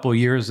them a couple of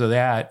years of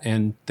that,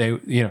 and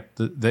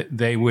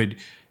they would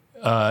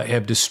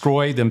have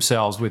destroyed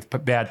themselves with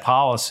bad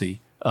policy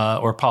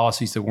or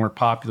policies that weren't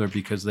popular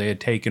because they had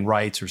taken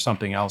rights or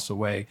something else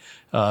away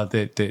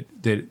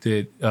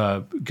that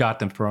got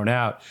them thrown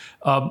out.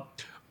 On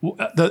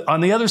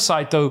the other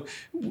side, though,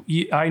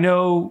 I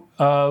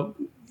know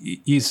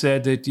you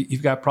said that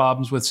you've got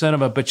problems with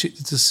Sinema, but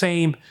it's the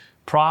same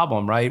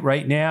problem, right?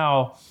 Right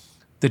now,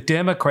 the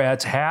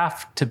Democrats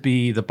have to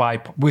be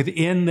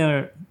within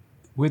the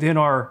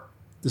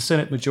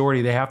Senate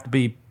majority, they have to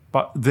be.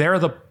 They're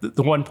the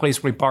one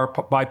place where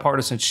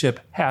bipartisanship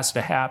has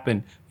to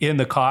happen in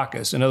the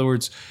caucus. In other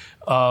words,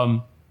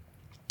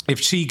 if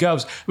she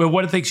goes,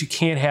 one of the things you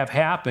can't have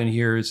happen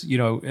here is you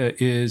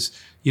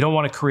don't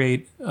want to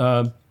create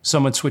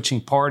someone switching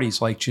parties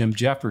like Jim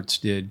Jeffords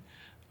did,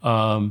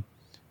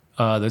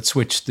 that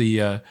switched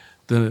the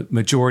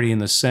majority in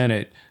the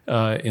Senate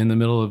in the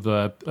middle of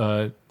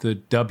the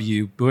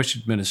W. Bush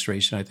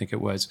administration, I think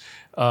it was.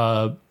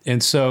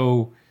 And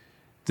so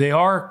they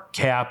are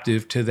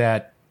captive to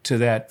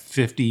that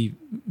 50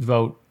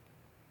 vote,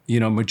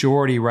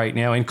 majority right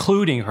now,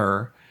 including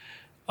her.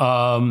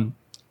 And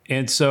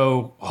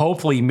so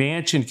hopefully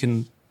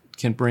Manchin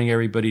can bring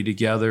everybody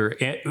together.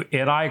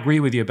 And I agree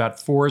with you about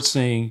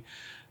forcing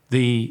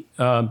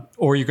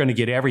or you're going to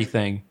get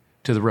everything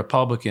to the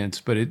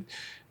Republicans, but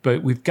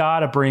we've got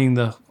to bring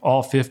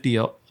all 50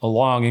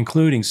 along,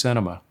 including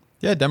Sinema.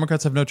 Yeah,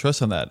 Democrats have no choice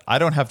on that. I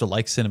don't have to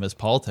like Sinema's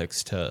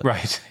politics to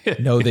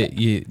know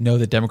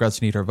that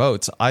Democrats need her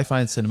votes. I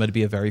find Sinema to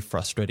be a very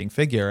frustrating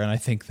figure, and I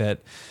think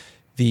that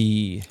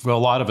a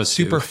lot of us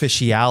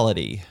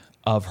superficiality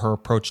of her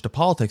approach to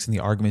politics and the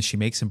arguments she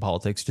makes in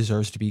politics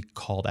deserves to be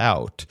called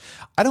out.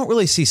 I don't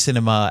really see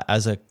Sinema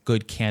as a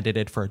good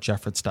candidate for a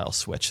Jeffords-style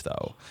switch,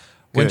 though.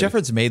 When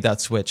Jeffords made that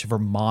switch,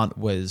 Vermont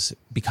was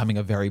becoming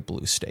a very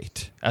blue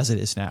state, as it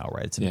is now,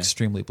 right? It's an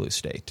extremely blue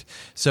state.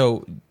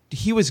 So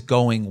he was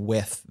going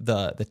with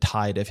the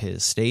tide of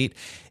his state.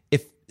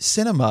 If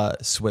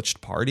Sinema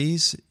switched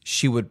parties,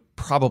 she would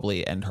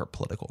probably end her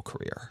political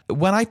career.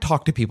 When I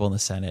talk to people in the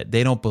Senate,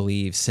 they don't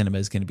believe Sinema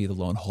is going to be the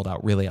lone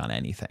holdout really on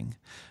anything.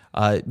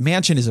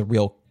 Manchin is a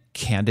real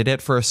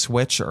candidate for a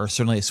switch, or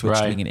certainly a switch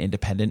to being an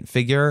independent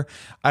figure.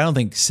 I don't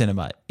think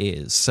Sinema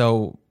is.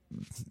 So,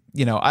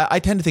 you know, I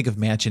tend to think of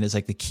Manchin as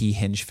like the key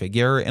hinge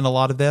figure in a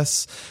lot of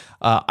this.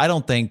 I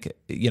don't think,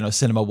 you know,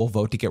 Sinema will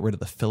vote to get rid of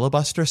the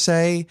filibuster,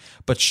 say,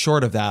 but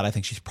short of that, I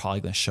think she's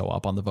probably going to show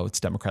up on the votes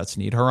Democrats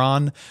need her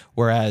on.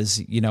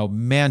 Whereas, you know,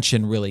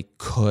 Manchin really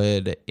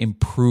could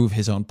improve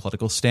his own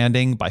political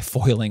standing by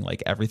foiling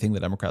like everything the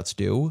Democrats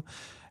do.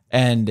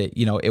 And,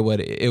 you know, it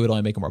would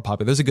only make him more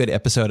popular. There's a good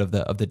episode of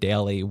the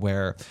Daily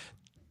where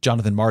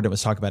Jonathan Martin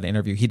was talking about an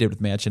interview he did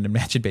with Manchin, and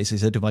Manchin basically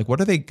said to him, like,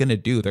 what are they going to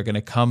do? They're going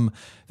to come,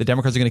 the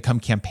Democrats are going to come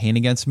campaign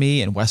against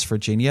me in West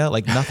Virginia.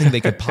 Like, nothing they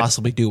could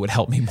possibly do would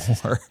help me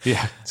more.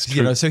 Yeah, it's true.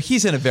 You know, so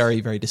he's in a very,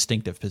 very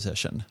distinctive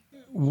position.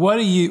 What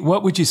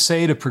would you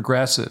say to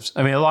progressives?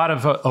 I mean, a lot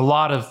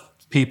of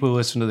people who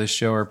listen to this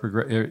show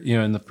are, you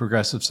know, in the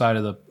progressive side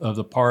of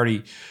the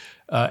party.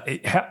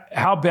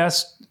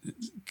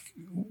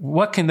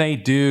 What can they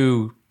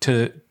do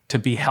to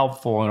be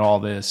helpful in all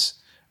this?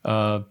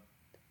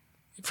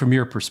 From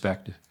your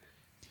perspective?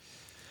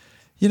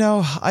 You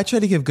know, I try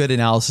to give good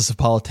analysis of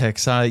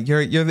politics.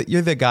 You're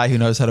the guy who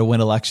knows how to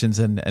win elections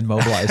and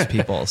mobilize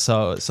people.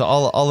 So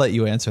I'll let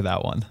you answer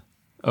that one.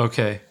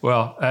 Okay.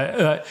 Well,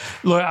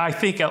 look, I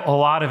think a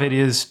lot of it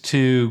is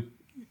to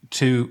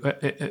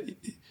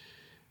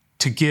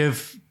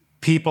give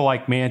people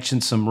like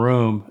Manchin some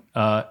room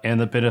and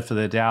the benefit of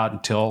the doubt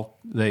until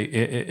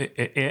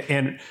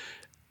they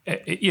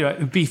you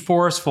know, be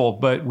forceful,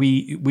 but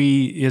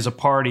we as a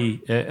party,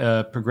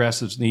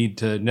 progressives need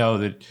to know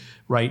that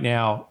right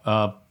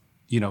now,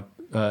 you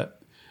know,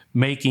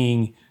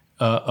 making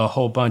a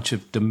whole bunch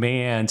of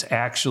demands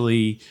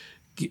actually,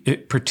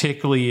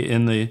 particularly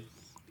in the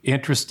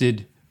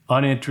interested,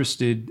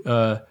 uninterested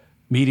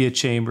media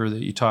chamber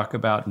that you talk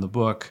about in the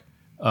book,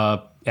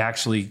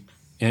 actually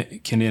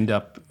can end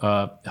up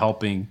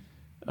helping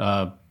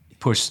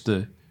push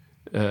the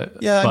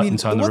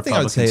buttons on the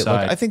Republican side.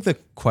 Look, I think the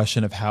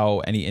question of how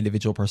any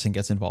individual person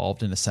gets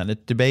involved in a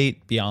Senate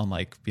debate beyond,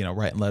 like, you know,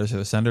 writing letters to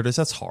the senators,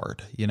 that's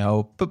hard, you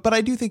know. But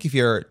I do think if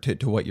you're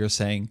to what you're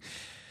saying,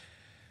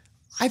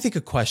 I think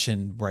a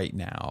question right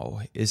now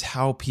is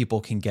how people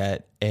can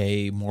get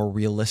a more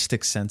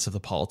realistic sense of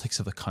the politics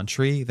of the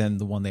country than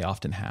the one they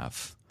often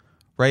have,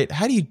 right?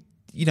 How do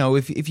you know,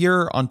 if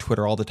you're on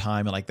Twitter all the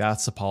time and like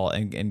that's the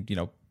and you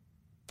know,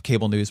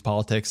 cable news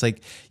politics,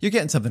 like you're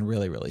getting something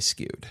really, really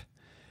skewed.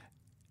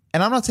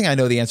 And I'm not saying I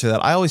know the answer to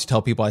that. I always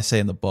tell people, I say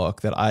in the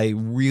book, that I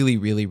really,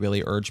 really,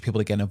 really urge people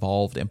to get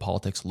involved in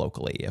politics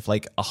locally. If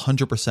like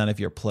 100% of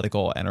your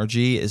political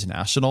energy is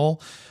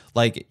national,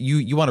 like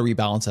you want to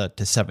rebalance that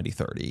to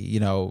 70-30, you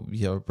know,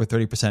 where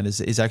 30%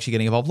 is actually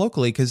getting involved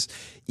locally. Because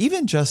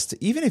even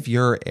if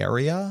your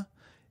area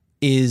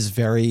is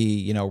very,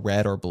 you know,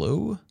 red or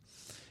blue,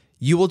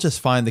 you will just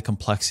find the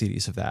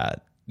complexities of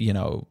that, you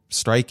know,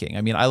 striking.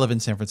 I mean, I live in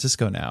San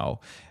Francisco now,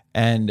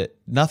 and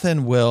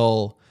nothing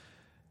will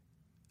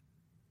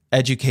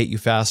educate you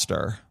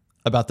faster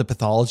about the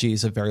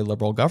pathologies of very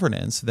liberal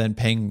governance than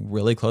paying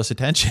really close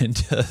attention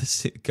to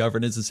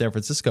governance in San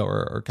Francisco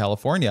or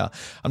California.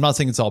 I'm not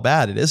saying it's all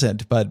bad. It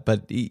isn't.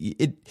 But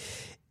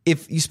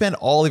if you spend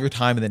all of your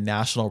time in the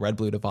national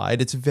red-blue divide,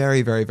 it's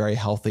very, very, very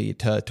healthy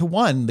to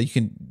one, that you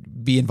can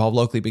be involved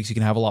locally because you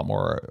can have a lot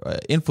more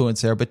influence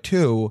there. But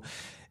two,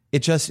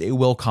 it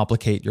will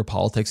complicate your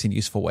politics in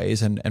useful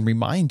ways and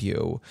remind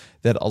you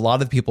that a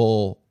lot of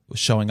people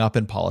showing up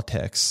in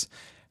politics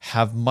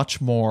have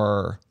much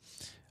more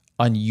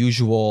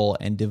unusual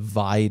and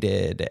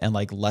divided and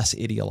like less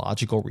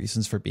ideological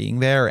reasons for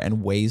being there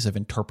and ways of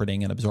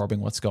interpreting and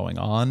absorbing what's going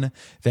on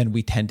than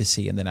we tend to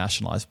see in the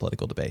nationalized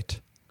political debate.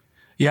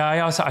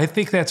 Yeah, I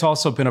think that's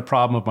also been a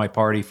problem of my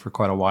party for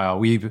quite a while.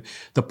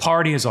 The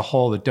party as a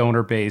whole, the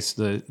donor base,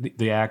 the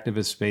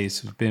activist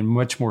base, have been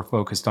much more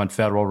focused on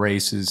federal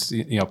races,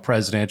 you know,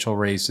 presidential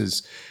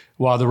races,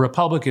 while the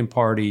Republican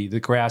Party, the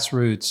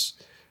grassroots,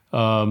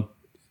 and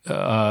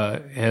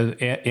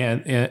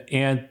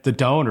the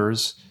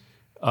donors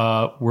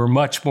were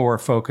much more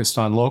focused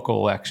on local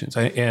elections,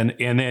 and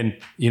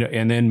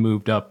then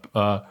moved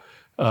up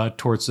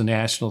towards the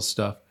national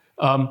stuff.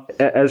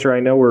 Ezra, I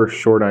know we're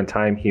short on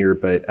time here,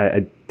 but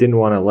I didn't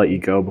want to let you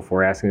go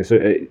before asking this.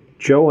 So,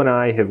 Joe and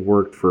I have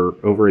worked for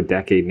over a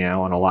decade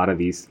now on a lot of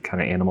these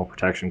kind of animal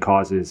protection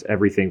causes,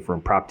 everything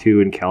from Prop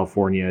 2 in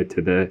California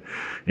to the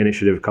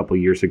initiative a couple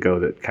of years ago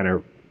that kind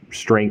of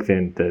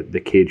strengthened the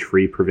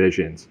cage-free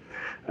provisions.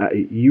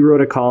 You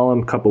wrote a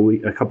column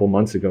a couple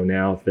months ago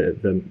now,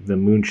 the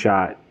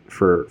moonshot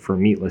for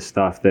meatless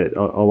stuff that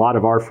a lot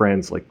of our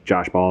friends like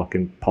Josh Balk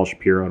and Paul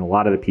Shapiro and a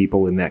lot of the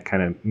people in that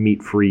kind of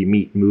meat-free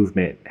meat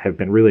movement have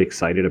been really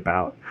excited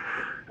about.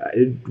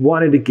 I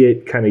wanted to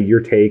get kind of your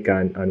take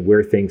on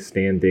where things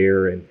stand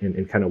there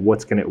and kind of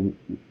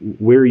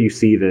where you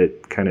see the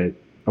kind of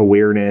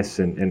awareness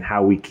and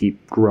how we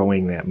keep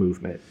growing that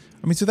movement.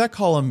 I mean, so that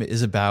column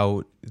is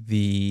about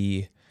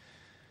the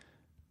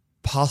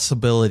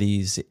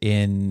possibilities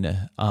in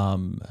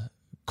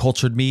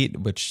cultured meat,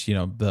 which,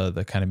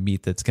 the kind of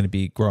meat that's going to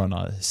be grown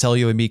on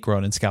cellular meat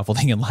grown in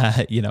scaffolding and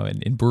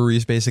in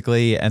breweries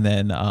basically, and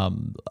then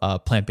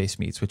plant-based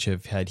meats, which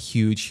have had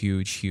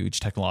huge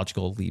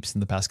technological leaps in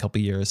the past couple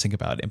of years. Think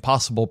about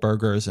Impossible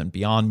Burgers and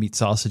Beyond Meat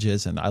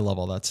sausages, and I love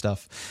all that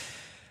stuff.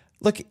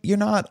 Look,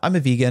 I'm a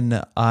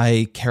vegan.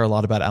 I care a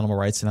lot about animal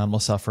rights and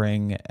animal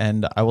suffering,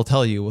 and I will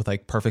tell you with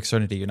like perfect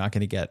certainty, you're not going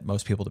to get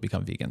most people to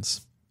become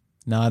vegans.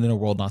 Not in a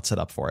world not set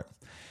up for it.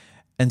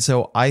 And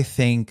so I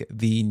think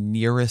the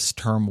nearest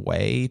term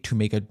way to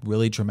make a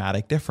really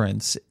dramatic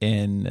difference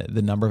in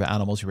the number of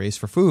animals we raise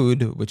for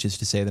food, which is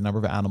to say the number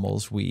of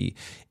animals we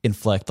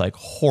inflict like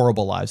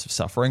horrible lives of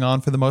suffering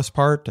on for the most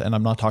part. And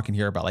I'm not talking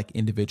here about like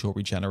individual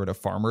regenerative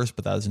farmers,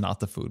 but that is not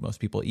the food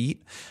most people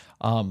eat.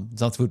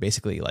 It's not the food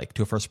basically like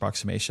to a first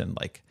approximation,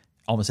 like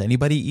almost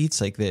anybody eats.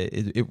 Like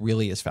it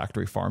really is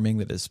factory farming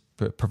that is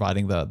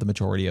providing the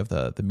majority of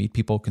the meat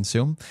people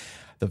consume,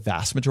 the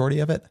vast majority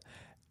of it.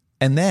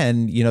 And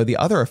then, the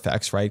other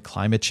effects, right?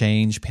 Climate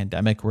change,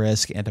 pandemic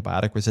risk,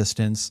 antibiotic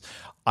resistance.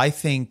 I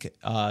think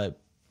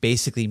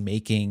basically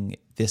making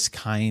this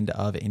kind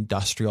of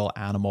industrial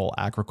animal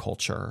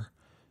agriculture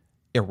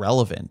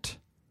irrelevant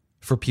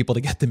for people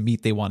to get the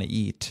meat they want to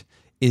eat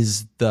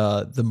is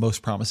the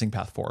most promising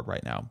path forward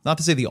right now. Not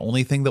to say the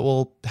only thing that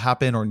will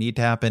happen or need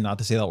to happen, not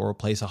to say that will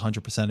replace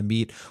 100% of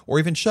meat or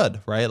even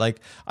should, right?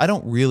 Like I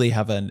don't really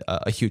have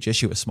a huge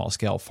issue with small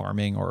scale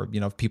farming or,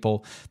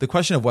 people, the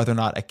question of whether or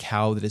not a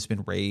cow that has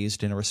been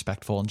raised in a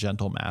respectful and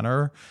gentle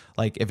manner,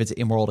 like if it's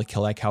immoral to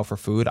kill that cow for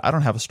food, I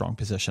don't have a strong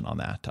position on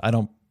that. I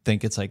don't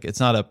think it's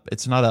not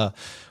a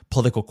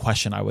political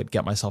question I would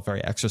get myself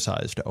very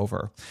exercised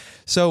over.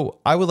 So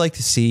I would like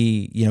to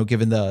see,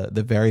 given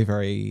the very,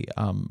 very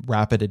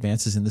rapid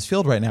advances in this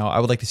field right now,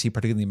 I would like to see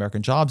particularly the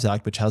American Jobs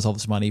Act, which has all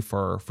this money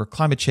for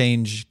climate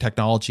change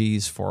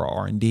technologies, for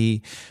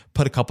R&D,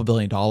 put a couple $2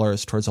 billion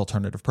towards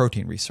alternative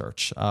protein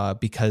research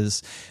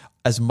because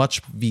as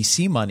much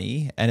VC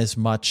money and as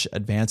much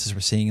advances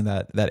we're seeing in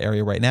that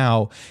area right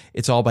now,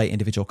 it's all by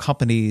individual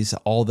companies.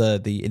 All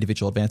the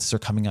individual advances are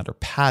coming under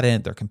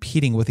patent. They're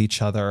competing with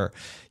each other.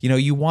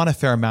 You want a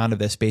fair amount of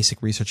this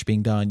basic research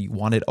being done. You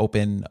want it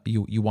open.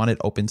 You want it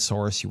open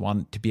source. You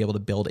want to be able to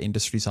build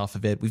industries off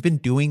of it. We've been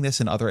doing this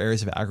in other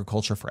areas of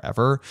agriculture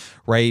forever,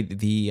 right?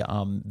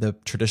 The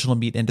traditional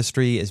meat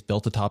industry is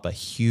built atop a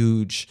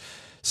huge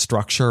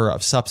structure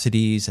of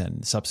subsidies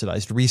and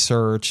subsidized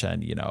research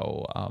and,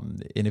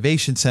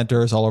 innovation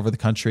centers all over the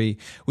country.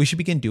 We should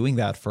begin doing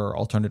that for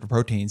alternative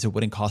proteins. It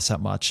wouldn't cost that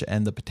much.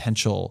 And the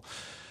potential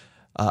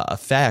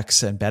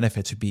effects and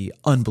benefits would be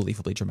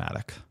unbelievably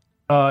dramatic.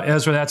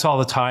 Ezra, that's all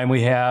the time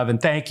we have.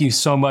 And thank you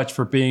so much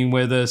for being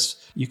with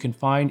us. You can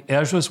find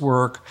Ezra's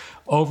work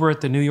over at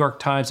the New York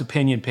Times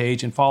opinion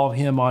page and follow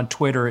him on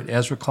Twitter at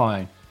Ezra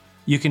Klein.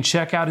 You can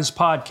check out his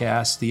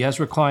podcast, The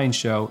Ezra Klein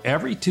Show,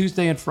 every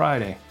Tuesday and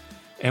Friday.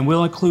 And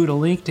we'll include a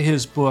link to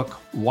his book,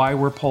 Why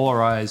We're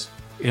Polarized,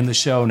 in the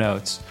show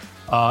notes.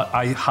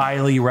 I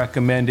highly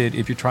recommend it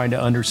if you're trying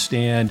to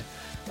understand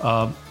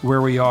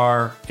where we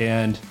are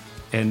and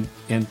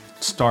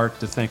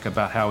start to think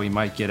about how we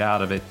might get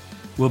out of it.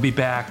 We'll be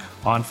back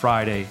on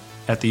Friday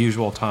at the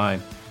usual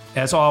time.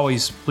 As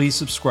always, please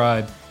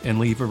subscribe and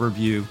leave a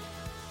review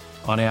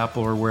on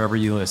Apple or wherever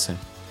you listen.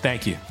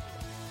 Thank you.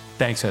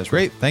 Thanks, Ezra.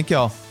 Great. Thank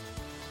y'all.